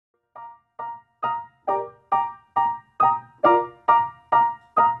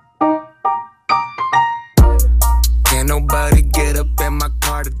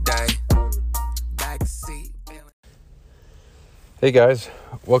Hey guys,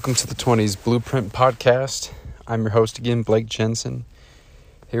 welcome to the 20s Blueprint Podcast. I'm your host again, Blake Jensen,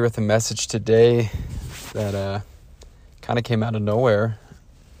 here with a message today that kind of came out of nowhere.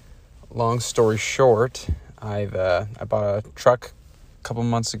 Long story short, I bought a truck a couple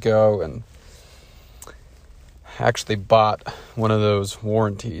months ago and actually bought one of those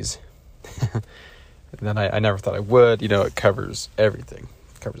warranties that I never thought I would. You know, it covers everything.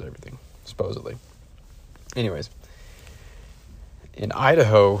 Supposedly. Anyways. In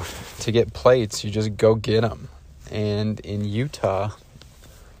Idaho, to get plates, you just go get them. And in Utah,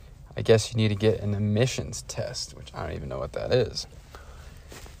 I guess you need to get an emissions test, which I don't even know what that is.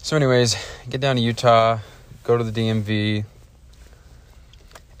 So anyways, get down to Utah, go to the DMV,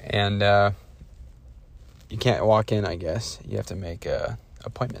 and you can't walk in, I guess. You have to make an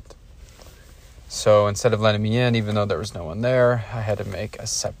appointment. So instead of letting me in, even though there was no one there, I had to make a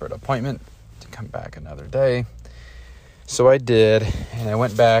separate appointment to come back another day. So I did, and I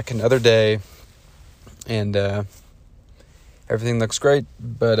went back another day, and everything looks great,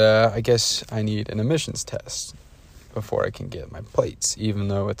 but I guess I need an emissions test before I can get my plates. Even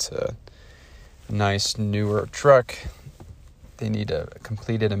though it's a nice, newer truck, they need a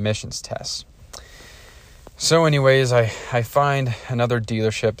completed emissions test. So anyways, I find another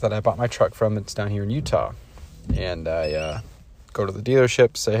dealership that I bought my truck from. It's down here in Utah, and I go to the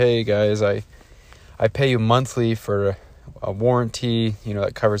dealership, say, hey guys, I pay you monthly for a warranty,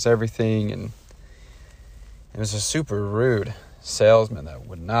 that covers everything, and it was a super rude salesman that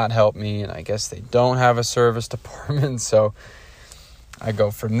would not help me, and I guess they don't have a service department, so I go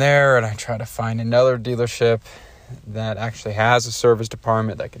from there, and I try to find another dealership that actually has a service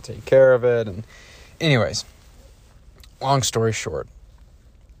department that can take care of it, and anyways, long story short,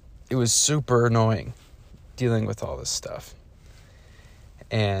 it was super annoying dealing with all this stuff,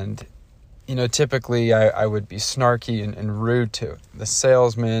 and typically I would be snarky and rude to the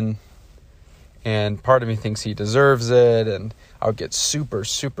salesman, and part of me thinks he deserves it, and I would get super,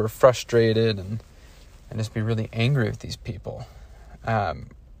 super frustrated and just be really angry with these people.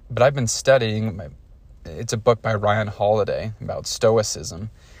 But I've been studying, it's a book by Ryan Holiday about stoicism,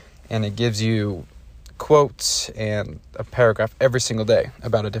 and it gives you quotes and a paragraph every single day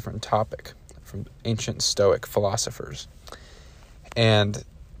about a different topic from ancient Stoic philosophers. And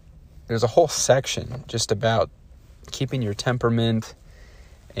there's a whole section just about keeping your temperament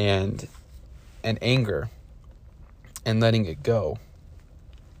and anger and letting it go.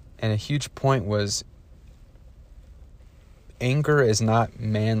 And a huge point was anger is not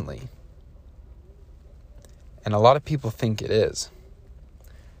manly. And a lot of people think it is.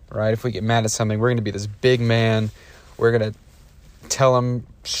 Right? If we get mad at something, we're going to be this big man. We're going to tell them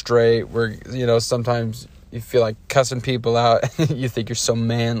straight. Sometimes you feel like cussing people out. You think you're so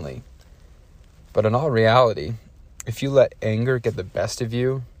manly. But in all reality, if you let anger get the best of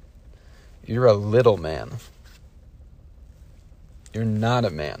you, you're a little man. You're not a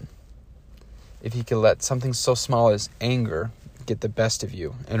man. If you can let something so small as anger get the best of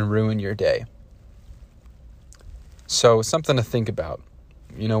you and ruin your day. So something to think about.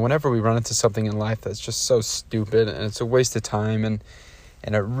 Whenever we run into something in life that's just so stupid and it's a waste of time and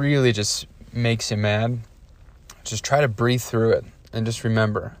it really just makes you mad, just try to breathe through it and just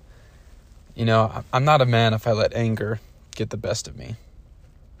remember, I'm not a man if I let anger get the best of me.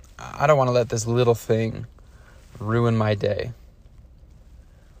 I don't want to let this little thing ruin my day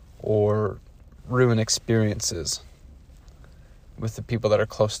or ruin experiences with the people that are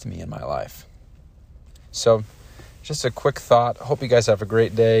close to me in my life. So, just a quick thought. Hope you guys have a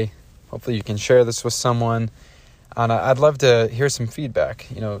great day. Hopefully you can share this with someone. And I'd love to hear some feedback.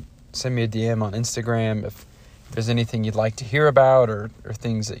 Send me a DM on Instagram if there's anything you'd like to hear about or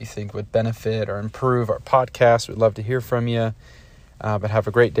things that you think would benefit or improve our podcast. We'd love to hear from you. But have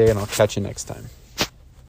a great day, and I'll catch you next time.